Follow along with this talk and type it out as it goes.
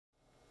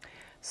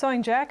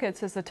Sewing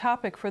jackets is the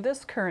topic for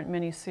this current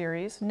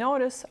mini-series.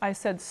 Notice I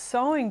said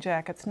sewing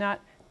jackets, not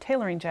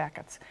tailoring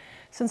jackets,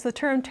 since the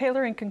term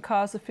tailoring can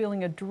cause a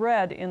feeling of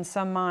dread in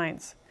some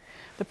minds.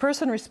 The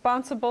person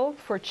responsible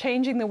for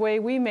changing the way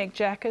we make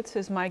jackets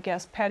is my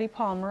guest, Pati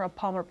Palmer of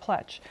Palmer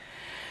Pletch.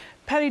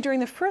 Pati, during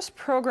the first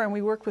program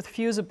we worked with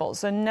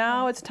fusibles, and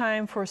now it's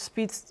time for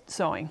speed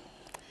sewing.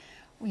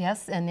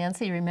 Yes, and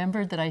Nancy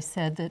remembered that I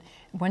said that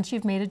once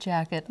you've made a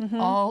jacket,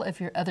 all of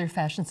your other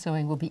fashion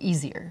sewing will be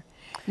easier.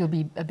 You'll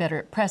be better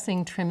at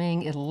pressing,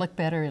 trimming, it'll look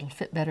better, it'll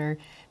fit better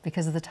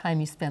because of the time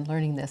you spend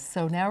learning this.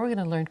 So now we're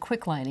going to learn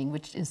quick lining,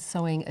 which is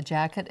sewing a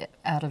jacket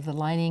out of the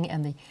lining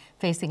and the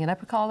facing and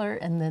upper collar,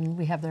 and then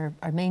we have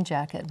our main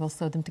jacket. We'll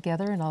sew them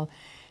together, and I'll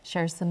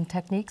share some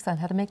techniques on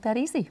how to make that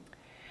easy.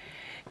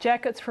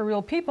 Jackets for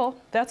real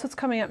people, that's what's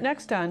coming up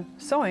next on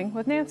Sewing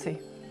with Nancy.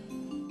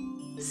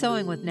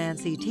 Sewing with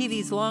Nancy,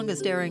 TV's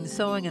longest-airing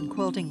sewing and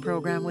quilting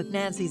program with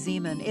Nancy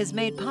Zeman, is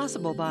made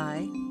possible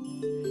by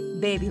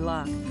Baby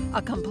Lock,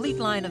 a complete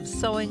line of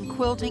sewing,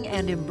 quilting,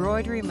 and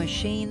embroidery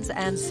machines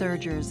and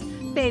sergers.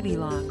 Baby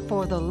Lock,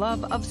 for the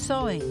love of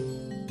sewing.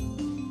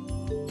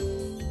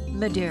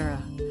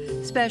 Madeira,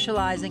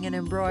 specializing in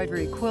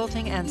embroidery,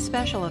 quilting, and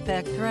special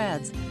effect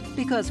threads,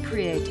 because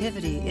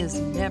creativity is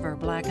never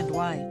black and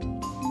white.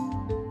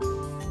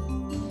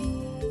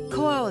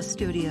 Koala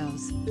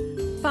Studios,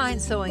 fine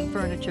sewing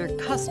furniture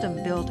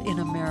custom built in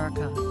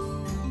America.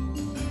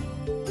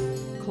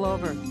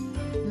 Clover,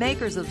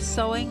 makers of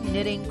sewing,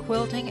 knitting,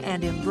 quilting,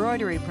 and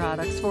embroidery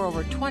products for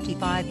over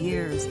 25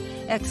 years.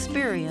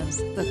 Experience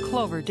the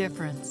Clover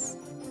difference.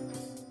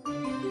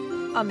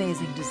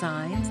 Amazing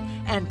designs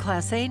and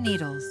Class A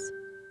needles.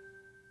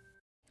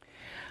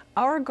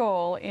 Our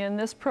goal in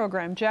this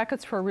program,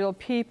 Jackets for Real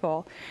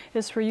People,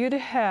 is for you to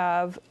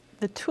have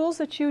the tools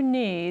that you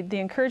need, the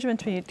encouragement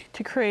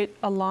to create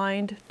a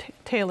lined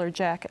tailored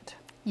jacket.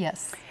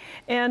 Yes.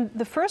 And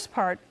the first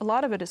part, a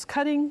lot of it is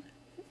cutting,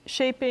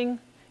 shaping,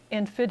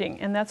 and fitting,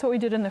 and that's what we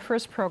did in the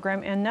first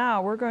program. And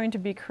now we're going to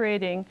be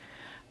creating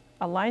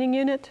a lining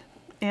unit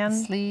and the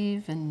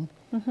sleeve and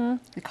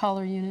the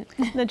collar unit.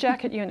 The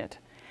jacket unit.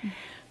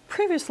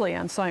 Previously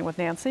on Sewing with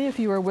Nancy, if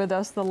you were with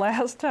us the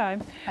last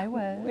time. I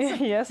was.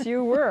 Yes,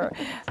 you were.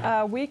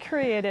 We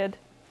created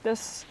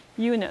this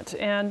unit,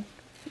 and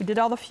we did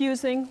all the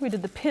fusing, we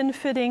did the pin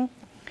fitting,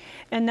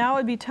 and now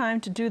it'd be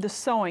time to do the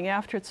sewing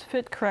after it's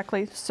fit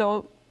correctly.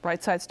 Sew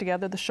right sides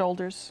together, the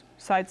shoulders,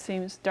 side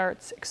seams,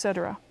 darts,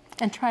 etc.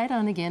 And try it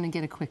on again and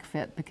get a quick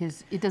fit,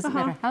 because it doesn't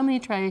matter how many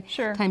times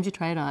you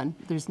try it on.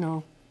 There's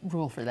no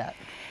rule for that.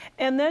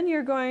 And then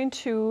you're going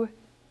to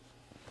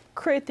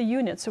create the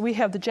unit. So we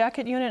have the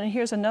jacket unit, and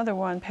here's another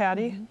one,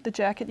 Pati, the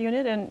jacket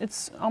unit, and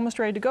it's almost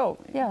ready to go.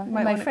 Yeah,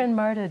 my friend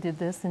Marta did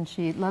this, and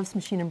she loves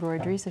machine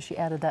embroidery, so she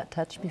added that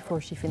touch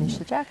before she finished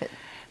the jacket.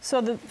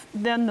 So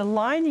then the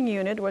lining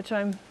unit, which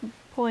I'm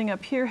pulling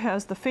up here,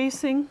 has the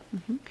facing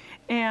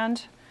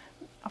and,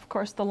 of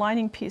course, the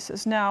lining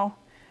pieces. Now,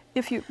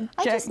 if you...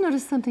 I just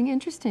noticed something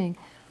interesting.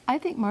 I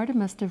think Marta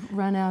must have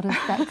run out of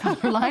that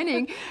color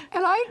lining,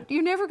 and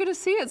you're never going to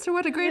see it, so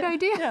what a great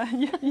idea.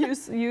 Yeah,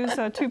 use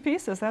two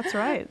pieces, that's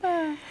right.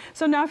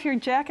 So now if your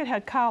jacket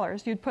had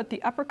collars, you'd put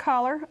the upper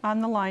collar on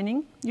the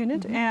lining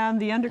unit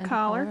and the under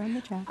collar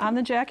on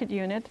the jacket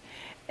unit.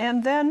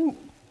 And then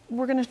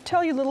we're going to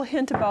tell you a little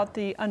hint about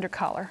the under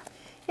collar.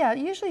 Yeah,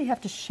 usually you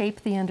have to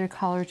shape the under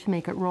collar to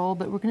make it roll,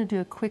 but we're going to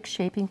do a quick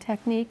shaping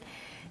technique.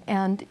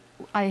 And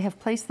I have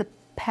placed the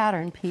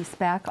pattern piece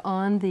back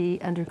on the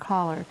under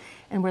collar,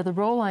 and where the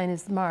roll line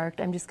is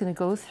marked, I'm just going to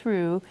go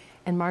through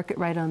and mark it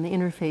right on the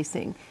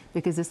interfacing,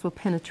 because this will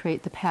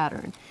penetrate the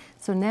pattern.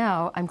 So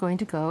now I'm going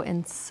to go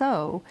and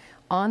sew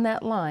on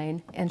that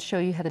line and show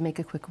you how to make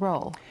a quick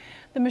roll.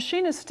 The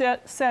machine is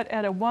set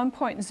at a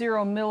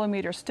 1.0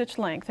 millimeter stitch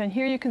length, and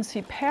here you can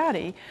see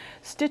Pati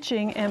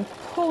stitching and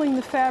pulling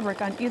the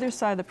fabric on either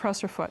side of the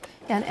presser foot.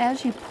 And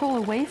as you pull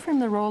away from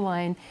the roll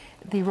line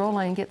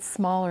gets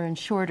smaller and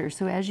shorter.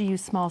 So as you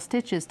use small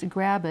stitches to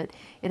grab it,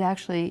 it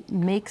actually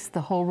makes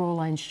the whole roll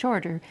line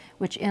shorter,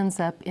 which ends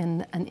up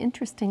in an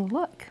interesting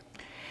look.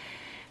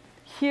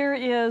 Here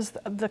is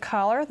the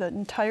collar, the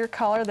entire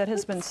collar that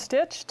has been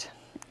stitched.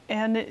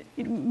 And it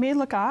may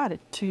look odd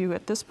to you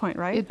at this point,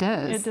 right? It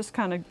does. It just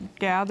kind of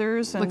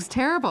gathers. And looks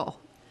terrible.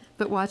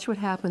 But watch what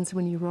happens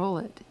when you roll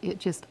it. It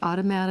just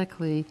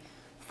automatically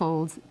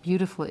folds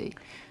beautifully.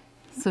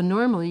 So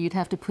normally you'd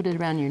have to put it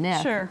around your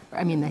neck,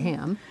 I mean the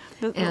hem,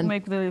 and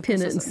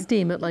pin it and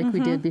steam it like we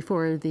did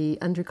before the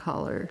under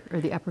collar or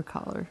the upper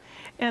collar.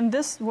 And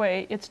this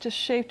way it's just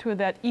shaped with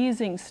that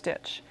easing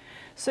stitch.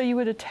 So you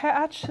would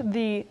attach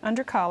the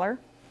under collar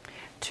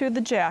to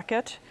the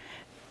jacket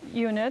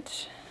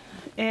unit,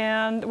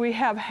 and we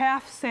have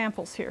half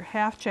samples here,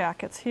 half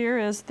jackets. Here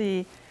is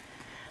the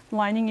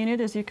lining unit,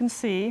 as you can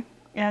see,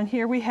 and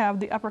here we have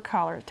the upper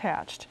collar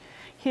attached.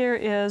 Here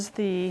is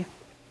the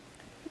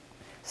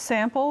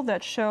sample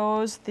that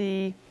shows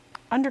the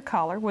under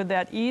collar with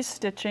that ease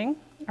stitching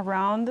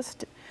around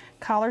the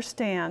collar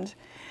stand.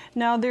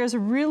 Now there's a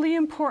really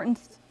important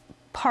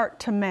part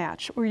to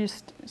match where you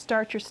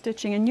start your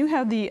stitching. And you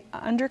have the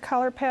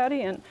undercollar,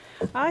 Patty, and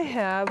I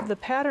have the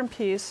pattern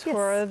piece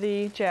for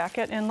the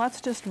jacket, and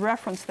let's just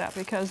reference that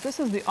because this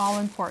is the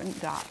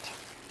all-important dot.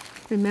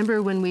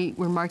 Remember when we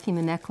were marking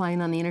the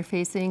neckline on the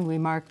interfacing, we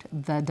marked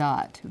the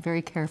dot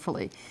very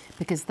carefully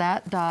because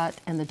that dot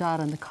and the dot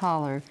on the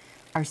collar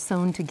are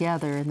sewn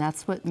together, and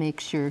that's what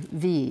makes your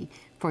V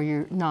for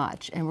your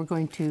notch, and we're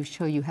going to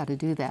show you how to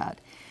do that.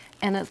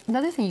 And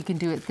another thing you can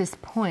do at this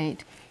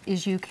point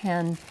is you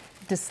can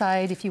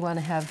decide if you want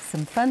to have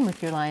some fun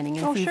with your lining.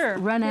 And if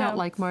you've run out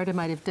like Marta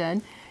might have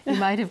done, you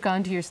might have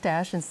gone to your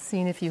stash and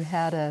seen if you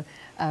had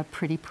a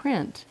pretty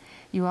print.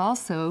 You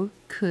also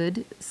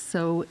could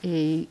sew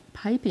a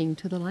piping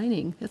to the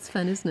lining. That's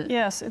fun, isn't it?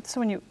 Yes, it's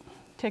when you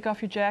take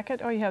off your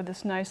jacket, oh, you have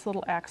this nice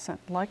little accent,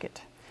 like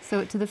it. Sew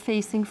it to the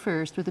facing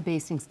first with a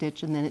basting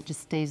stitch, and then it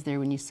just stays there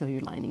when you sew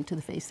your lining to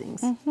the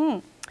facings.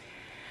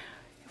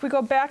 If we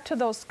go back to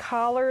those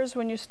collars,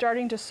 when you're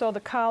starting to sew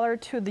the collar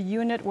to the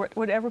unit,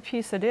 whatever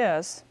piece it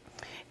is,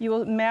 you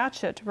will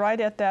match it right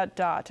at that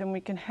dot, and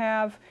we can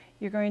have,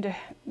 you're going to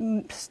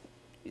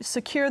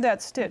secure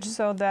that stitch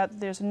so that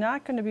there's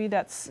not going to be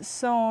that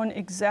sewn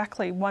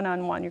exactly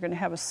one-on-one. You're going to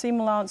have a seam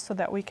allowance so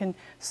that we can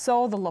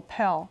sew the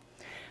lapel.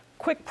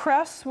 Quick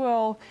press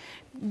will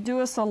do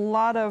us a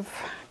lot of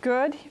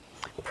good.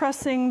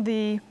 Pressing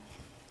the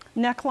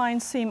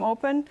neckline seam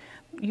open,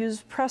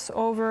 press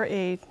over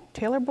a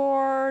tailor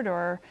board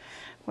or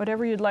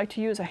whatever you'd like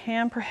to use, a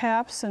hand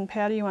perhaps, and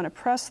Patty, you want to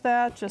press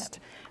that. Just,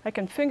 I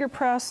can finger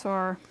press,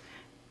 or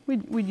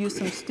we'd use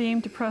some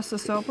steam to press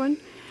this open.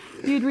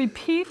 You'd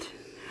repeat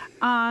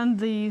on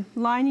the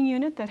lining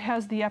unit that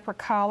has the upper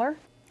collar.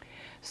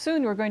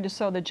 Soon we're going to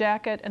sew the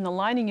jacket and the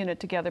lining unit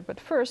together, but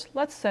first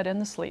let's set in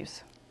the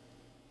sleeves.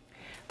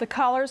 The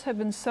collars have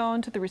been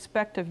sewn to the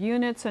respective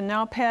units, and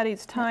now, Patty,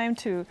 it's time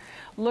to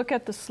look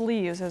at the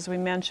sleeves, as we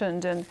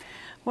mentioned. And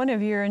one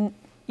of your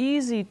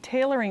easy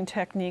tailoring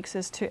techniques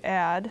is to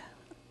add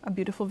a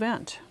beautiful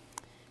vent.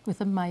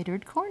 With a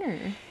mitered corner.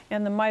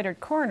 And the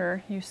mitered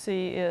corner, you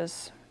see,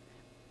 is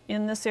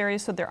in this area,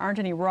 so there aren't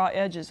any raw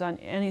edges on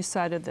any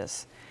side of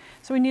this.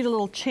 So we need a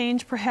little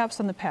change, perhaps,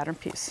 on the pattern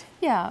piece.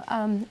 Yeah,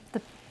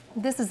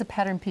 this is a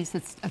pattern piece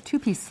that's a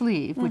two-piece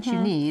sleeve, which you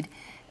need.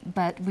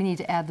 But we need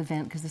to add the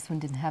vent because this one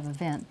didn't have a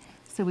vent.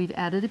 So we've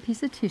added a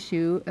piece of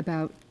tissue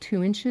about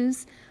 2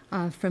 inches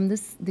from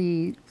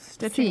the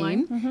stitching seam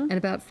line. and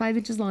about 5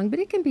 inches long, but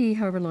it can be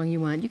however long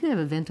you want. You can have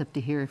a vent up to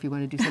here if you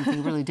want to do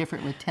something really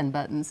different with 10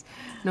 buttons.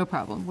 No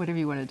problem, whatever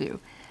you want to do.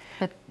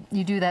 But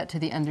you do that to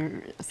the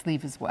under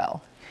sleeve as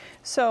well.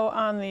 So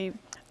on the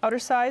outer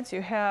sides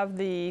you have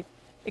the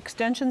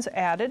extensions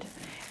added,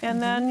 and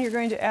then you're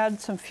going to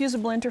add some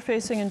fusible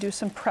interfacing and do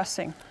some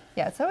pressing.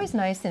 Yeah, it's always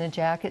nice in a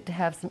jacket to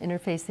have some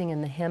interfacing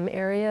in the hem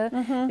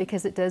area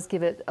because it does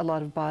give it a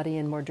lot of body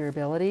and more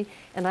durability.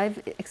 And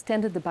I've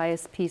extended the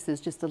bias pieces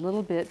just a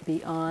little bit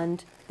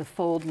beyond the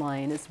fold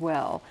line as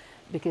well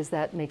because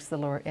that makes the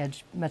lower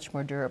edge much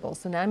more durable.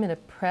 So now I'm going to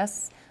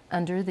press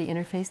under the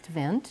interfaced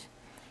vent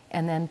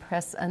and then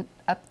press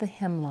up the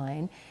hem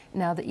line.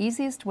 Now the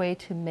easiest way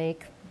to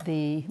make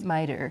the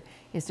miter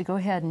is to go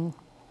ahead and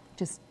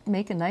just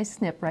make a nice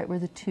snip right where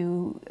the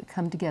two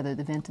come together,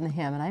 the vent and the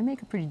hem. And I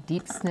make a pretty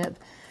deep snip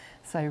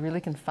so I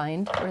really can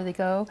find where they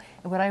go.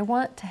 And what I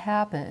want to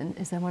happen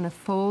is I want to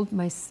fold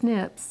my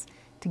snips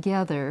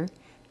together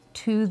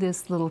to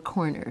this little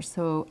corner.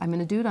 So I'm going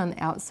to do it on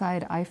the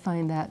outside. I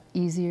find that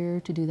easier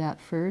to do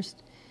that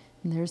first.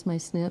 And there's my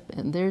snip,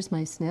 and there's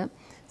my snip.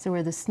 So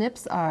where the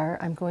snips are,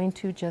 I'm going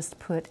to just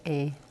put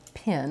a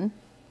pin,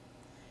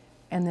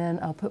 and then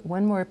I'll put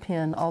one more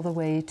pin all the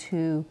way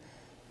to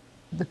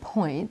the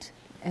point,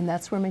 and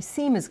that's where my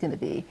seam is going to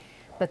be.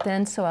 But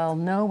then, so I'll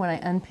know when I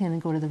unpin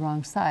and go to the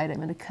wrong side, I'm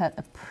going to cut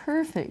a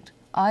perfect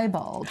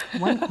eyeballed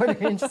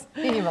 1/4 inch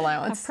seam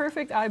allowance. A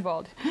perfect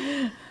eyeballed.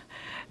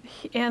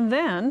 And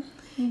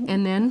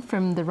then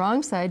from the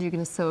wrong side, you're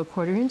going to sew a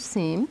 1/4 inch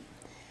seam,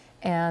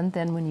 and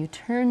then when you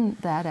turn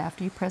that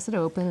after you press it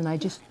open, and I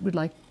just would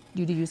like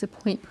you to use a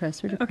point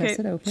presser to press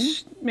it open.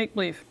 Make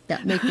believe. Yeah,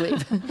 make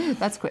believe.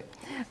 That's quick.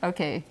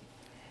 Okay.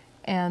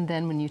 And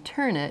then when you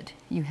turn it,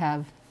 you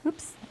have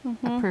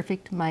a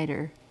perfect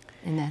miter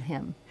in that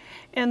hem.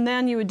 And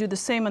then you would do the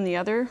same on the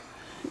other.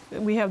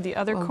 We have the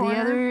other corner.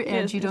 The other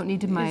edge you don't need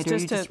to miter.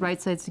 You just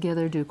right sides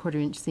together, do a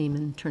 1/4 inch seam,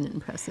 and turn it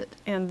and press it.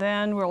 And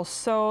then we'll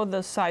sew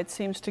the side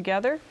seams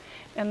together,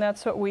 and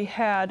that's what we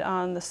had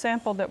on the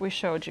sample that we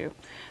showed you.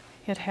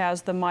 It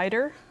has the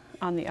miter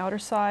on the outer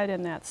side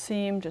and that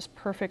seam just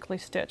perfectly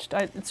stitched.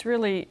 It's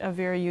really a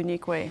very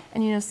unique way.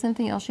 And you know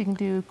something else you can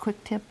do,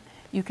 quick tip?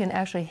 You can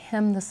actually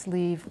hem the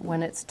sleeve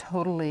when it's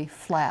totally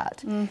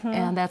flat,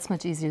 and that's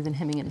much easier than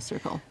hemming in a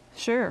circle.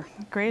 Sure,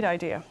 great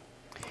idea.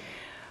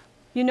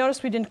 You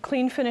notice we didn't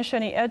clean finish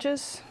any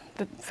edges.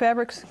 The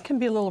fabrics can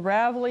be a little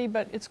ravelly,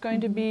 but it's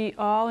going to be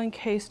all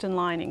encased in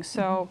lining,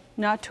 so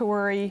not to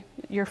worry,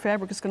 your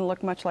fabric is going to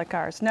look much like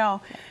ours.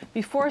 Now,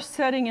 before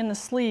setting in the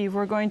sleeve,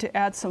 we're going to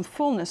add some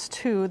fullness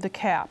to the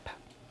cap.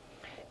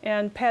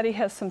 And Patti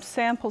has some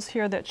samples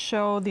here that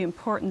show the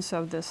importance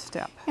of this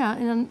step. Yeah,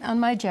 and on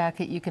my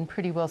jacket you can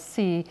pretty well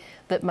see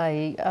that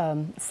my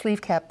sleeve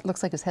cap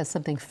looks like it has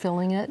something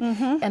filling it,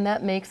 and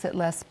that makes it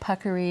less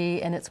puckery,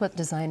 and it's what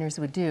designers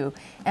would do.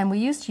 And we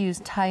used to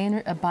use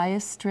a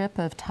bias strip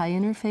of tie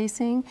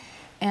interfacing,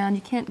 and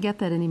you can't get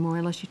that anymore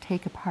unless you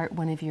take apart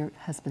one of your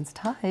husband's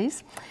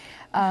ties.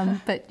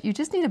 But you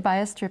just need a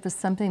bias strip of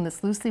something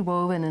that's loosely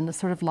woven and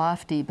sort of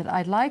lofty, but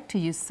I like to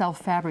use self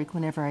fabric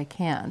whenever I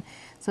can.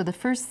 So the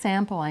first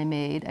sample I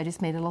made, I just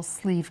made a little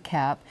sleeve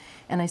cap,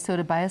 and I sewed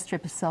a bias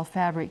strip of self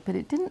fabric, but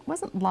it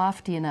wasn't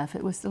lofty enough.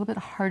 It was a little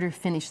bit harder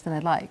finish than I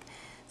like.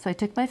 So I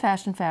took my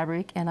fashion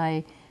fabric and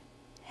I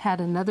had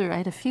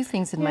a few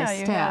things in my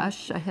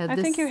stash. I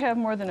think you have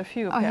more than a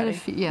few,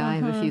 Patti. I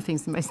have a few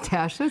things in my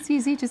stash. So it's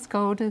easy, just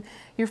go to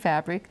your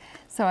fabric.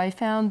 So I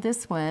found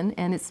this one,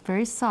 and it's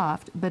very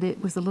soft, but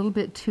it was a little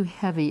bit too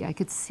heavy. I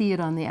could see it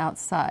on the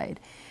outside.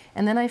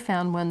 And then I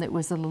found one that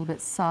was a little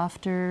bit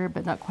softer,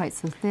 but not quite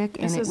so thick.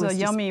 This is a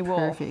yummy wool.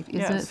 Perfect,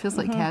 isn't it? It feels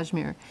like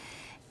cashmere.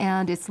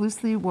 And it's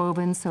loosely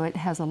woven, so it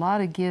has a lot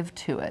of give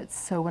to it.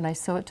 So when I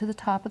sew it to the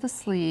top of the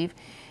sleeve,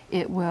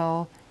 it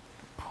will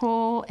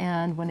pull,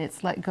 and when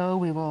it's let go,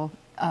 we will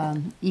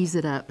ease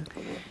it up.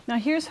 Now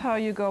here's how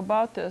you go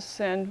about this,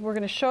 and we're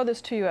going to show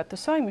this to you at the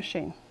sewing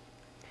machine.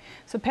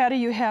 So Patti,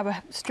 you have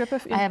a strip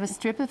of... I have a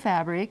strip of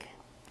fabric,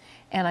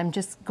 and I'm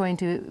just going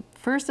to,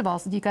 first of all,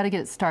 you got to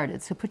get it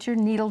started. So put your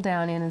needle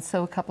down in and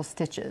sew a couple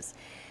stitches.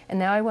 And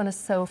now I want to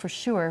sew for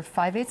sure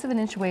 5/8 of an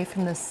inch away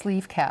from the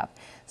sleeve cap.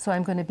 So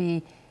I'm going to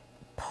be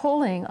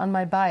pulling on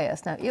my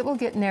bias. Now it will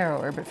get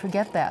narrower, but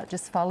forget that.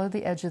 Just follow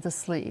the edge of the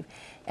sleeve.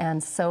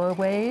 And sew a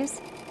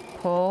ways,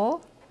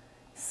 pull,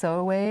 sew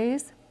a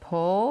ways,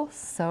 pull,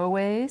 sew a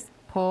ways,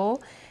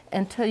 pull,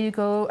 until you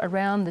go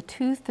around the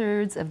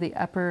 2/3 of the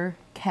upper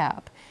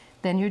cap.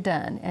 Then you're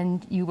done,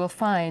 and you will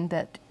find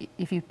that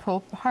if you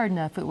pull hard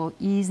enough, it will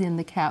ease in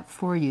the cap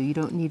for you. You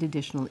don't need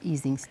additional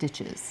easing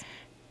stitches.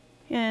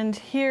 And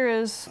here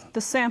is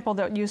the sample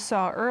that you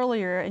saw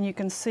earlier, and you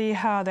can see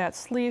how that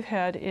sleeve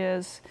head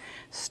is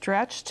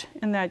stretched,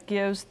 and that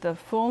gives the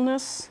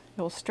fullness.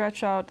 It will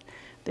stretch out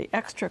the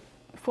extra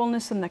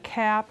fullness in the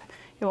cap.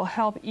 It will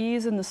help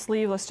ease in the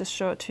sleeve. Let's just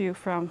show it to you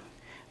from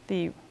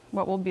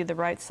what will be the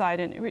right side,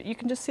 and you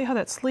can just see how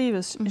that sleeve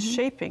is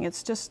shaping.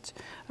 It's just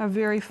a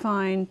very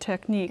fine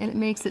technique. And it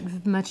makes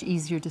it much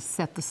easier to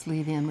set the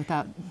sleeve in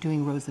without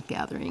doing rows of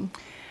gathering.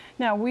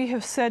 Now we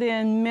have set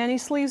in many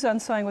sleeves on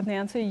Sewing with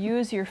Nancy.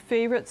 Use your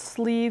favorite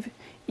sleeve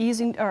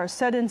easing or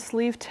set in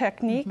sleeve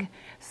technique.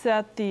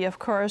 Set of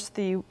course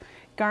the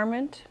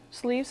garment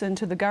sleeves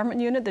into the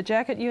garment unit, the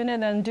jacket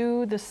unit, and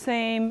do the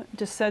same,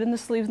 just set in the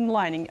sleeves and the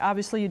lining.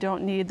 Obviously you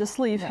don't need the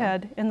sleeve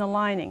head in the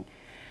lining.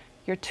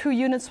 Your 2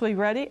 units will be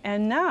ready,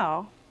 and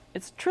now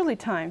it's truly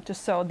time to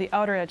sew the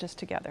outer edges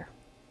together.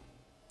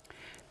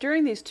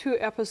 During these 2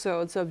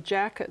 episodes of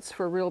Jackets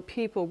for Real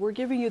People, we're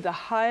giving you the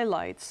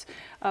highlights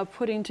of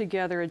putting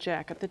together a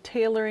jacket, the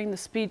tailoring, the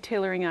speed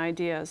tailoring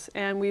ideas,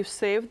 and we've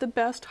saved the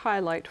best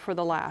highlight for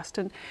the last.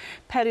 And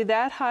Patti,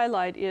 that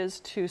highlight is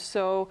to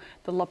sew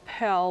the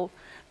lapel,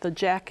 the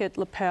jacket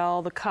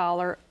lapel, the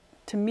collar,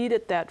 to meet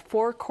at that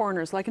 4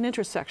 corners like an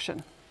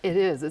intersection. It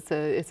is. It's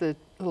a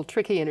little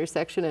tricky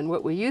intersection, and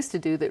what we used to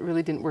do that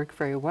really didn't work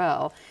very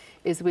well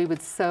is we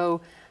would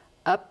sew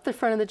up the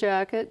front of the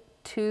jacket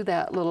to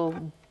that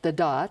the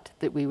dot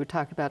that we would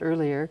talk about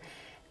earlier,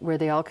 where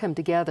they all come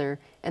together,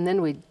 and then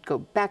we'd go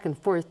back and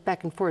forth,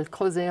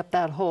 closing up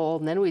that hole,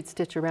 and then we'd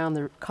stitch around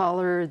the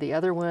collar, the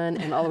other one,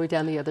 and all the way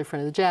down the other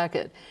front of the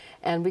jacket.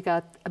 And we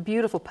got a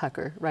beautiful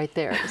pucker right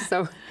there.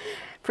 So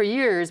for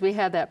years we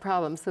had that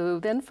problem. So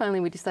then finally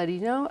we decided,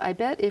 you know, I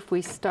bet if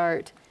we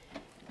start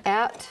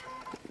at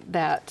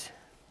that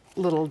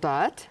little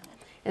dot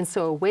and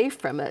sew away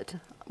from it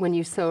when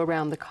you sew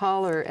around the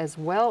collar as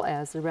well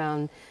as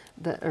around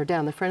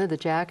down the front of the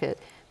jacket,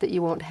 that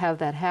you won't have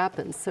that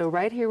happen. So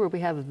right here where we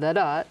have the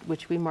dot,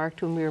 which we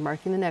marked when we were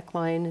marking the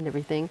neckline and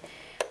everything,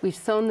 we've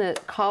sewn the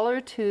collar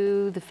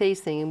to the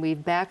facing and we've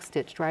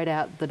backstitched right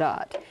at the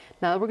dot.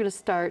 Now we're going to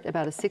start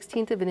about a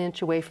 1/16 of an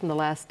inch away from the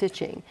last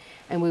stitching,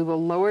 and we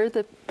will lower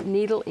the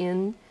needle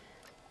in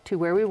to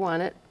where we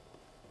want it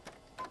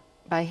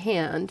by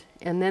hand,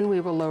 and then we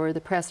will lower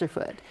the presser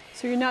foot.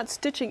 So you're not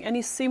stitching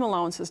any seam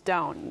allowances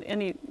down,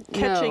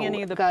 catching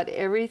any of the... got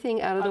everything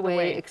out of the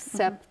way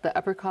except the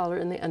upper collar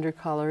and the under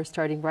collar,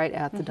 starting right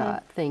at the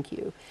dot. Thank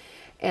you.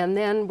 And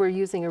then we're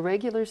using a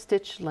regular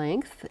stitch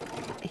length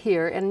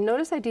here, and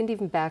notice I didn't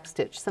even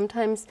backstitch.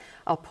 Sometimes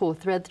I'll pull a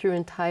thread through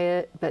and tie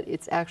it, but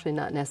it's actually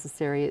not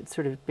necessary. It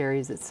sort of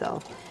buries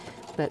itself,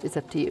 but it's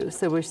up to you.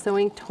 So we're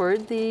sewing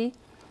toward the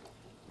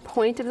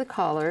point of the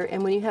collar,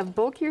 and when you have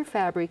bulkier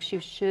fabrics,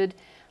 you should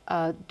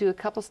do a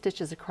couple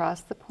stitches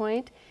across the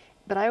point,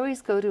 but I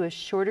always go to a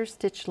shorter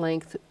stitch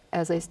length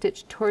as I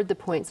stitch toward the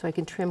point so I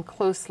can trim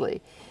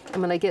closely.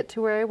 And when I get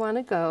to where I want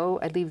to go,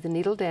 I leave the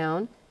needle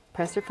down,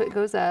 presser foot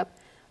goes up,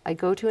 I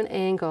go to an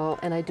angle,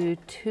 and I do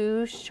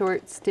 2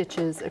 short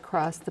stitches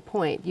across the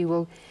point.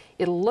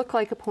 It'll look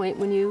like a point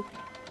when you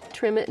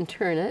trim it and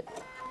turn it.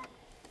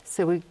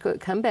 So we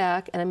come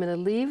back, and I'm going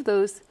to leave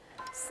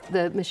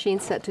the machine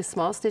set to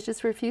small stitches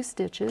for a few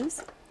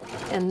stitches,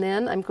 and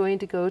then I'm going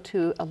to go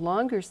to a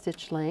longer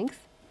stitch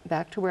length,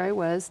 back to where I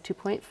was,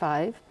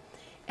 2.5,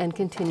 and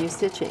continue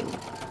stitching.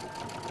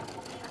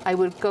 I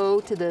would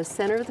go to the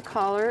center of the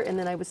collar, and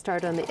then I would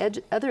start on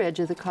the other edge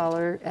of the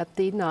collar at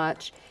the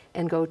notch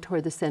and go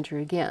toward the center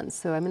again.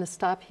 So I'm going to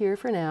stop here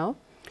for now.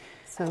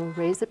 So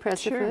raise the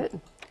presser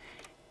foot,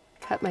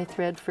 cut my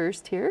thread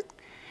first here.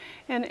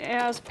 And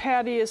as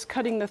Patti is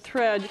cutting the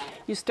thread,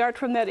 you start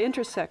from that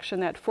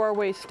intersection, that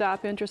four-way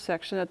stop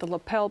intersection at the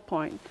lapel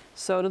point.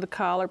 Sew to the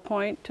collar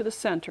point to the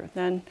center.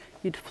 Then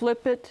you'd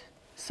flip it,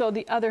 sew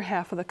the other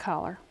half of the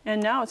collar.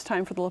 And now it's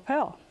time for the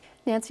lapel.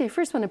 Nancy, I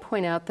first want to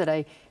point out that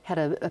I had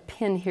a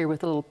pin here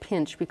with a little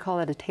pinch. We call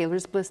that a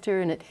tailor's blister,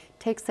 and it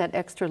takes that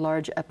extra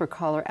large upper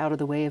collar out of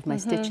the way of my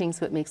stitching,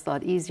 so it makes it a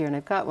lot easier. And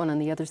I've got one on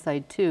the other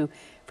side too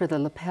for the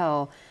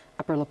lapel,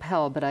 upper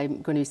lapel, but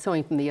I'm going to be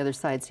sewing from the other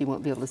side so you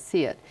won't be able to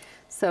see it.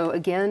 So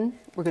again,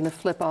 we're going to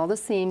flip all the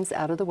seams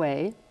out of the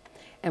way,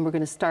 and we're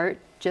going to start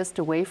just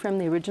away from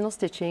the original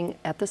stitching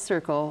at the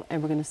circle,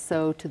 and we're going to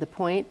sew to the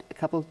point, a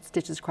couple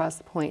stitches across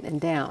the point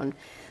and down.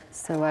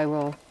 So I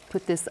will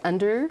put this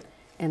under,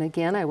 and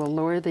again I will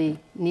lower the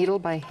needle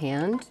by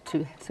hand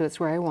so it's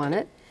where I want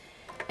it,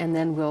 and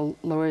then we'll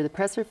lower the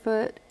presser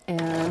foot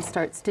and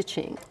start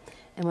stitching.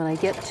 And when I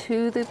get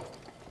to the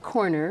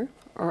corner,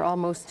 or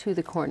almost to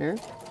the corner,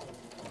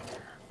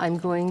 I'm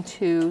going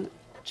to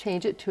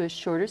change it to a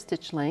shorter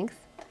stitch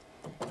length,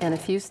 and a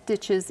few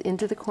stitches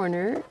into the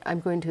corner I'm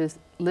going to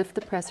lift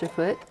the presser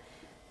foot,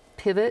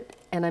 pivot,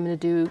 and I'm going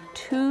to do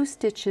 2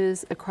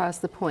 stitches across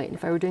the point.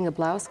 If I were doing a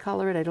blouse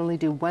collar, I'd only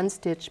do 1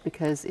 stitch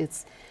because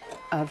it's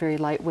very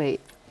lightweight.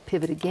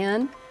 Pivot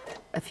again,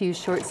 a few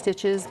short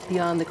stitches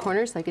beyond the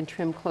corner so I can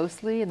trim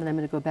closely, and then I'm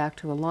going to go back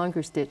to a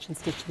longer stitch and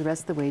stitch the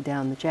rest of the way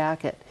down the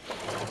jacket.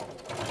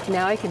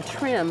 Now I can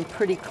trim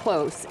pretty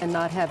close and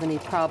not have any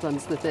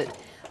problems with it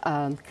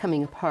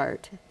coming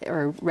apart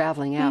or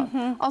raveling out.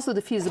 Also,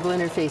 the fusible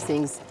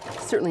interfacings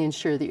certainly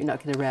ensure that you're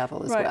not going to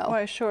ravel as well.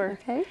 Right, sure.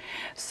 Okay.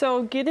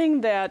 So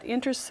getting that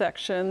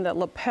intersection, that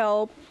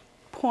lapel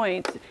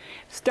point,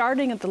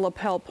 starting at the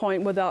lapel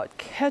point without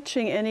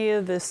catching any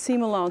of the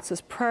seam allowances,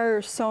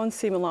 prior sewn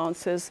seam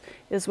allowances,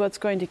 is what's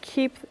going to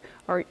keep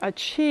or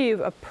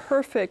achieve a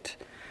perfect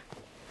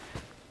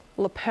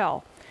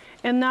lapel.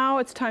 And now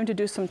it's time to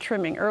do some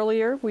trimming.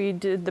 Earlier we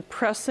did the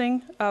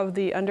pressing of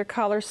the under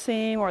collar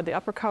seam or the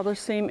upper collar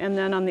seam, and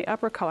then on the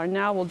upper collar.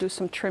 Now we'll do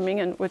some trimming,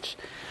 and which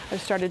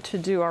I've started to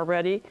do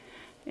already.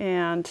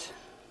 And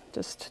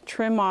just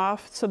trim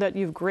off so that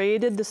you've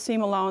graded the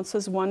seam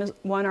allowances. One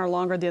are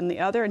longer than the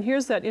other. And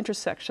here's that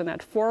intersection, that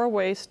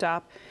 4-way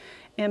stop.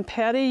 And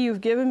Patti,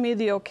 you've given me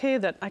the okay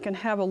that I can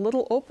have a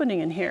little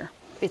opening in here.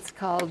 It's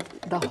called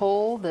the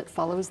hole that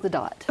follows the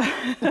dot.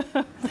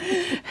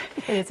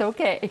 It's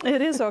okay.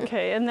 It is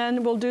okay. And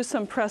then we'll do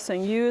some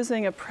pressing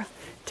using a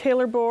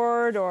tailor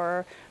board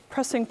or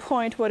pressing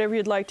point, whatever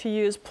you'd like to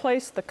use.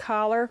 Place the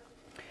collar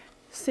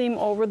seam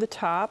over the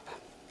top,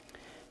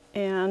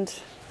 and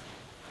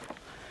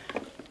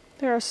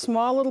there are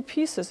small little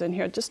pieces in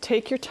here. Just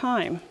take your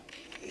time.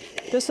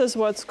 This is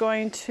what's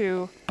going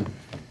to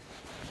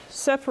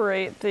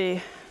separate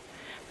the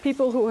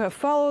people who have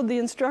followed the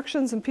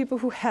instructions and people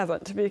who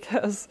haven't,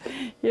 because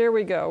here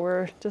we go,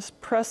 we're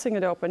just pressing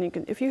it open. You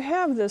can, if you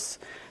have this,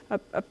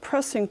 a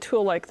pressing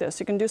tool like this,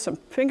 you can do some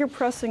finger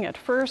pressing at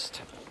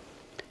first,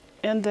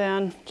 and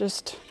then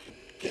just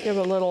give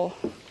a little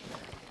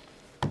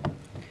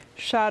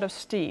shot of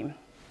steam.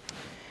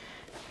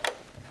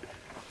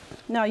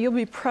 Now you'll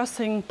be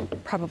pressing,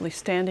 probably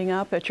standing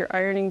up at your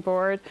ironing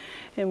board,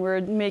 and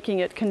we're making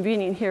it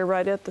convenient here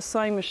right at the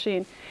sewing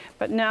machine.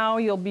 But now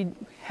you'll be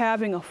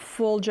having a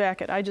full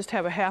jacket. I just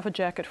have a half a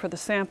jacket for the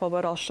sample,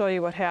 but I'll show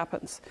you what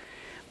happens.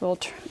 We'll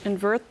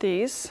invert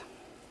these,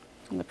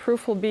 and the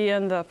proof will be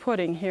in the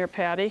pudding here,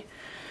 Patti.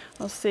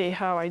 We'll see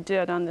how I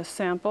did on this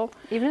sample.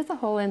 Even if the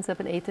hole ends up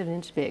 1/8 of an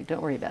inch big,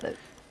 don't worry about it.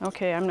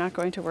 Okay, I'm not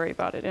going to worry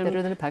about it.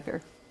 Better than a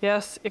pucker.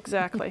 Yes,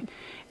 exactly.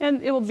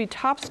 And it will be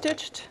top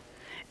stitched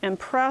and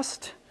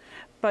pressed,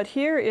 but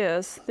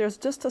there's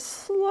just a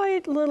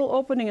slight little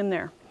opening in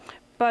there.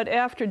 But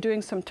after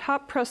doing some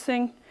top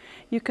pressing,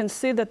 you can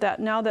see that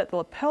now that the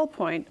lapel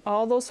point,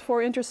 all those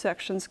 4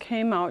 intersections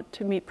came out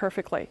to meet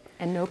perfectly.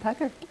 And no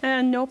pucker.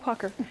 And no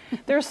pucker.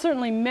 There are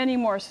certainly many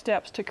more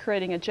steps to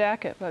creating a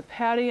jacket, but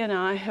Patti and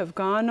I have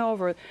gone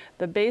over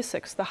the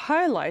basics, the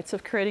highlights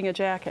of creating a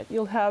jacket.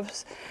 You'll have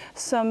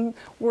some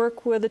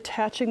work with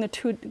attaching the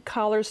 2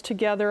 collars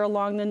together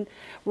along the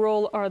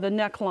roll or the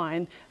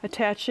neckline,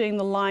 attaching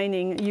the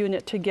lining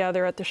unit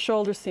together at the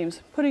shoulder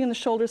seams, putting in the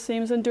shoulder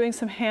seams and doing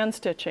some hand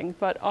stitching.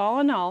 But all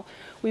in all,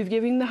 we've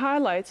given the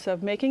highlights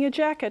of making a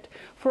jacket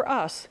for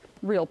us,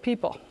 real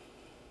people.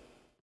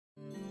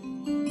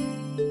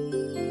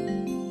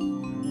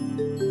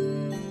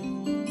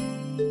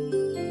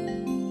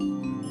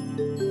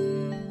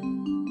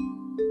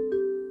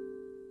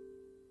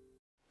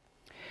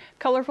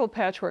 Colorful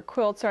patchwork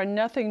quilts are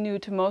nothing new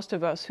to most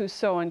of us who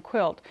sew and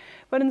quilt,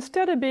 but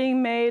instead of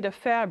being made of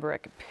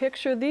fabric,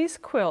 picture these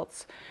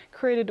quilts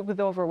created with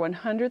over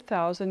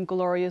 100,000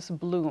 glorious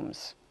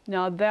blooms.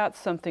 Now that's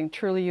something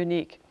truly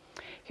unique.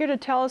 Here to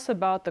tell us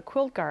about the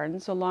quilt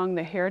gardens along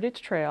the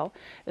Heritage Trail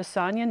is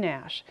Sonia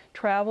Nash,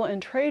 Travel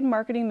and Trade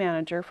Marketing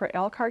Manager for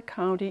Elkhart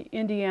County,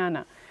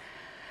 Indiana.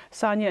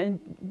 Sonia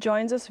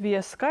joins us via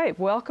Skype.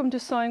 Welcome to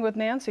Sewing with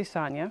Nancy,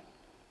 Sonia.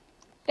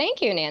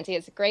 Thank you, Nancy.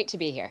 It's great to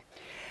be here.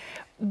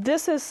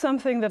 This is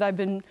something that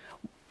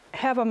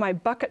have on my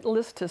bucket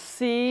list to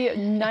see.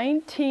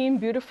 19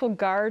 beautiful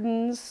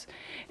gardens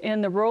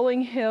in the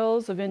rolling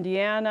hills of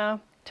Indiana.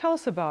 Tell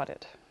us about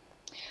it.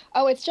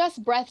 Oh, it's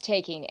just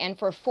breathtaking. And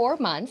for 4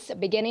 months,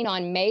 beginning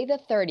on May the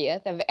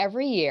 30th of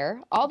every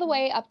year, all the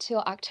way up till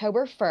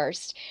October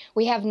 1st,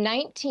 we have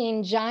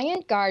 19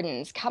 giant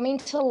gardens coming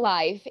to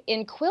life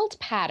in quilt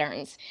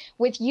patterns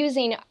with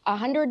using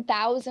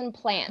 100,000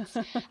 plants.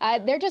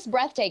 They're just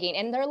breathtaking,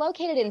 and they're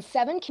located in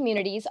 7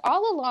 communities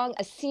all along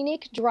a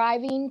scenic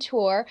driving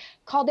tour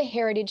called the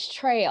Heritage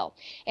Trail.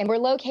 And we're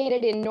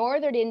located in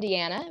northern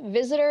Indiana.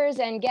 Visitors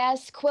and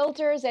guests,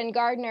 quilters and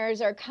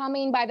gardeners are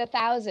coming by the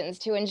thousands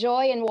to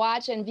enjoy and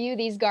watch and view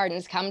these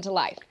gardens come to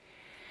life.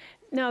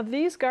 Now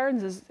these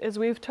gardens, as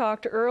we've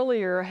talked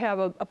earlier, have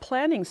a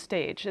planning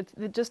stage.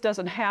 It just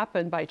doesn't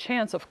happen by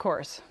chance, of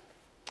course.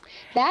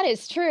 That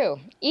is true.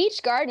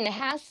 Each garden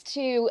has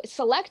to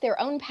select their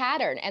own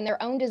pattern and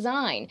their own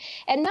design.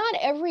 And not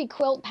every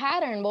quilt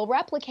pattern will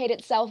replicate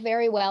itself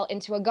very well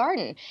into a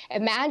garden.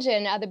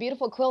 Imagine the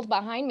beautiful quilt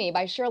behind me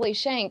by Shirley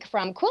Schenk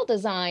from Quilt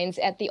Designs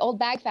at the Old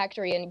Bag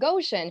Factory in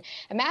Goshen.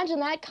 Imagine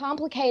that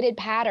complicated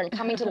pattern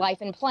coming to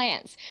life in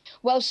plants.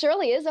 Well,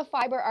 Shirley is a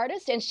fiber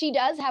artist, and she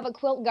does have a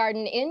quilt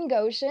garden in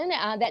Goshen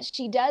that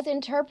she does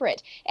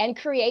interpret and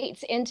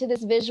creates into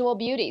this visual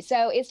beauty.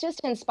 So it's just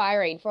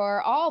inspiring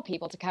for all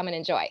people to come and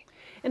enjoy.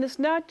 And it's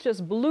not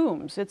just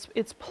blooms,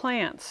 it's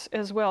plants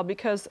as well,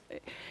 because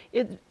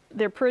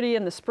they're pretty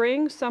in the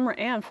spring, summer,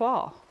 and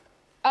fall.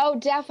 Oh,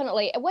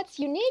 definitely. What's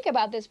unique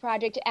about this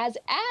project, as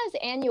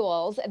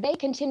annuals, they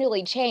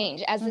continually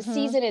change as the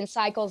season and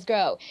cycles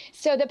go.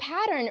 So the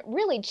pattern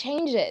really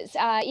changes.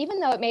 Even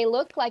though it may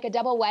look like a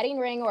double wedding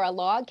ring or a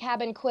log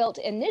cabin quilt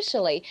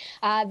initially,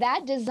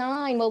 that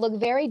design will look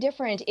very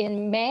different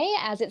in May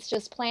as it's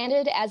just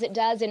planted as it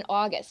does in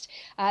August.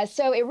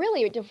 So it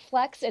really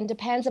reflects and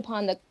depends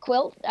upon the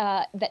quilt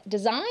that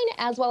design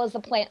as well as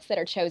the plants that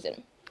are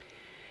chosen.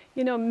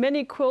 You know,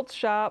 many quilt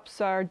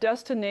shops are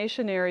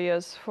destination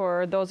areas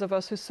for those of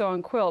us who sew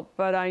and quilt,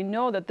 but I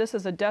know that this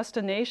is a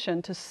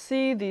destination to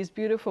see these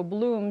beautiful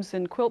blooms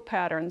in quilt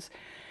patterns.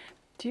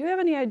 Do you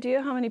have any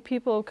idea how many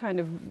people kind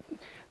of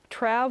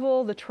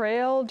travel the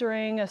trail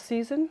during a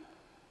season?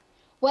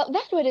 Well,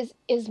 that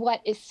is what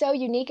is so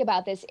unique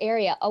about this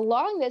area.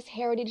 Along this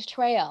Heritage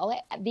Trail,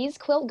 these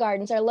quilt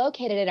gardens are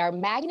located at our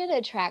magnet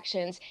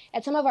attractions,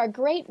 at some of our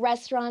great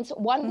restaurants,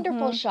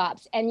 wonderful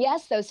shops, and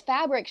yes, those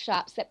fabric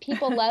shops that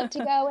people love to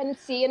go and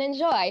see and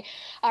enjoy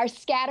are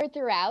scattered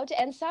throughout,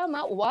 and some,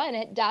 one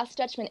at Das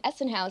Dutchman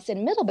Essenhaus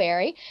in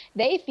Middlebury.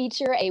 They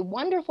feature a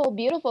wonderful,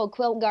 beautiful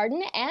quilt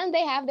garden, and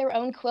they have their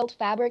own quilt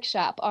fabric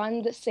shop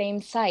on the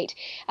same site,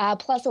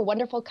 plus a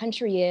wonderful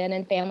country inn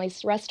and family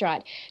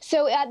restaurant.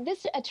 So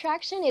this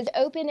attraction is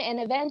open, and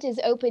event is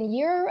open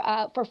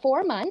for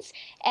 4 months,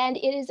 and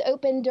it is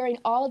open during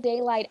all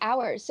daylight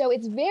hours. So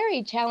it's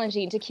very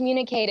challenging to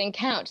communicate and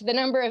count the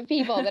number of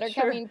people that are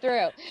coming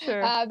through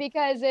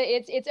because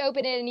it's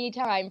open at any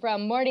time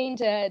from morning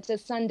to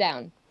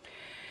sundown.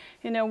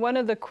 You know, one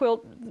of the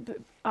quilt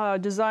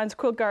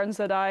gardens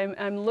that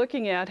I'm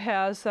looking at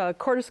has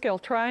quarter scale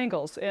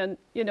triangles, and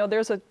you know,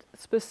 there's a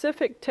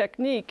specific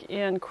technique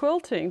in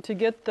quilting to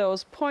get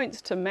those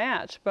points to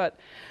match, but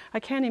I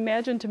can't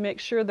imagine to make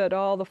sure that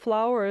all the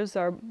flowers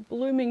are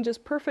blooming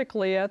just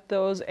perfectly at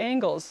those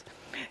angles.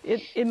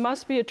 It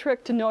must be a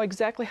trick to know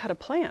exactly how to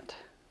plant.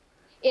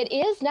 It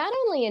is not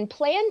only in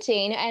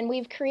planting, and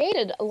we've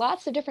created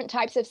lots of different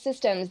types of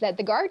systems that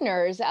the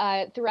gardeners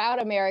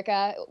throughout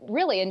America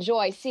really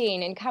enjoy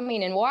seeing and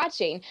coming and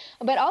watching,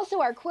 but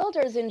also our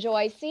quilters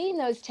enjoy seeing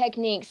those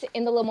techniques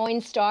in the Lemoyne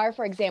Star,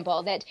 for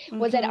example, that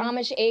was at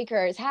Amish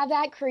Acres, have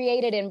that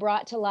created and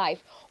brought to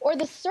life. Or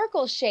the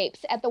circle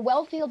shapes at the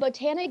Wellfield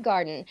Botanic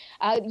Garden,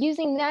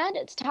 using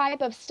that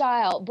type of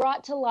style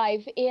brought to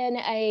life in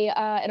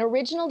an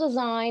original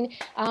design,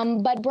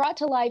 but brought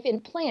to life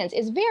in plants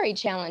is very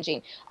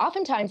challenging.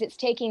 Oftentimes it's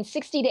taking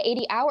 60 to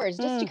 80 hours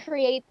just to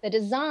create the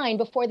design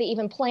before they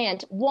even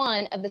plant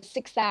one of the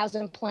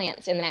 6,000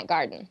 plants in that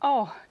garden.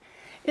 Oh,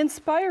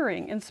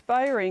 inspiring,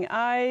 inspiring.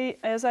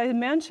 As I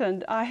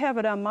mentioned, I have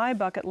it on my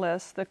bucket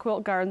list, the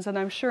quilt gardens, and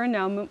I'm sure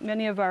now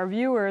many of our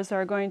viewers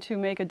are going to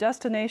make a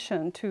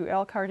destination to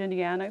Elkhart,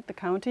 Indiana, the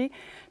county,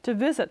 to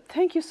visit.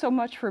 Thank you so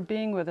much for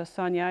being with us,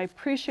 Sonia. I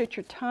appreciate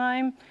your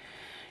time.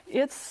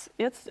 It's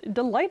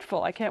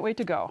delightful. I can't wait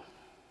to go.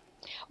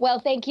 Well,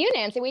 thank you,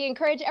 Nancy. We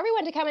encourage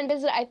everyone to come and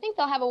visit. I think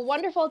they'll have a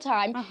wonderful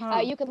time.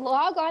 You can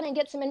log on and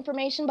get some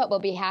information, but we'll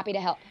be happy to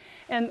help.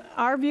 And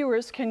our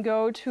viewers can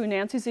go to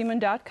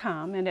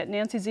nancyzeman.com, and at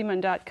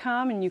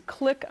nancyzeman.com, and you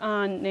click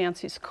on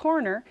Nancy's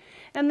Corner,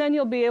 and then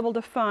you'll be able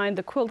to find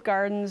the Quilt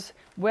Gardens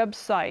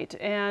website,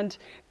 and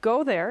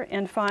go there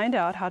and find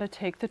out how to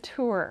take the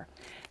tour.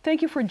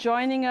 Thank you for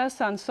joining us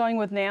on Sewing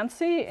with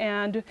Nancy,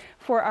 and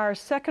for our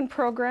second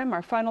program,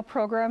 our final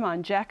program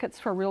on Jackets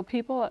for Real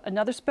People,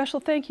 another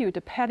special thank you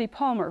to Pati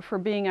Palmer for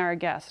being our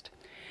guest.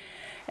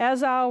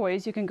 As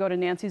always, you can go to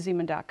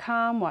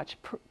nancyzeman.com, watch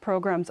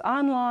programs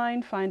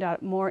online, find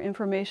out more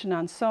information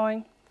on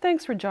sewing.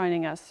 Thanks for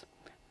joining us.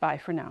 Bye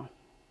for now.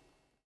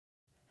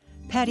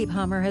 Pati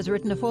Palmer has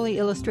written a fully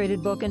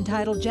illustrated book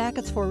entitled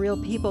Jackets for Real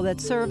People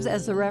that serves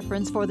as the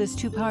reference for this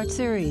two-part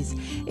series.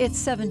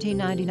 It's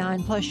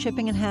 $17.99 plus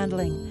shipping and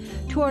handling.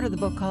 To order the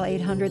book, call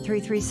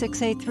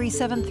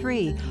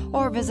 800-336-8373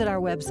 or visit our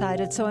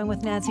website at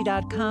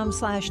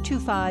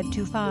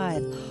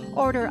sewingwithnancy.com/2525.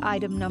 Order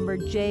item number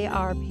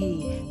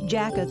JRP,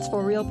 Jackets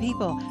for Real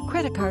People,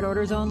 credit card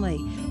orders only.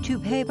 To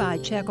pay by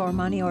check or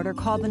money order,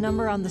 call the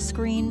number on the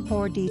screen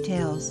for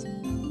details.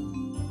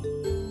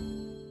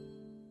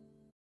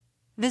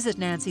 Visit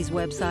Nancy's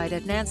website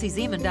at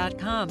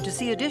nancyzeman.com to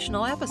see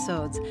additional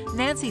episodes,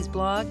 Nancy's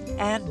blog,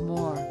 and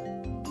more.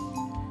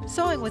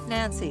 Sewing with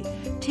Nancy,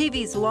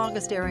 TV's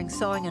longest-airing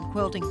sewing and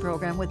quilting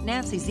program with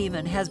Nancy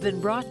Zeman, has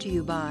been brought to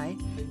you by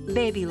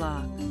Baby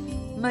Lock,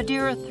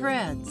 Madeira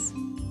Threads,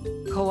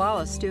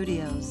 Koala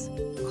Studios,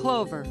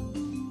 Clover,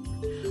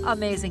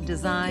 Amazing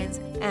Designs,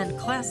 and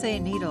Class A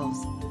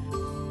Needles.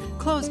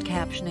 Closed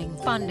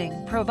captioning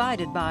funding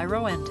provided by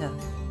Rowenta.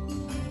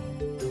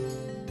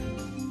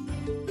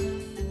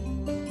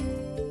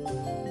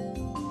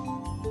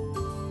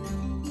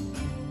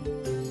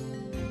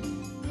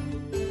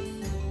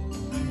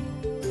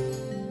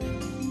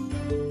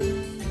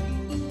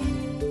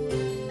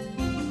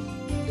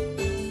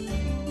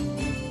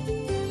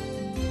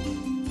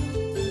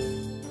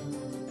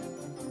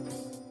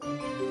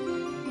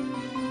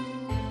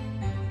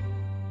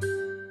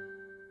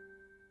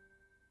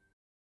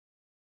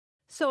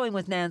 Sewing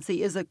with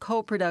Nancy is a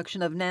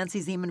co-production of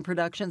Nancy Zeman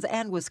Productions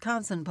and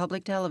Wisconsin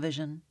Public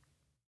Television.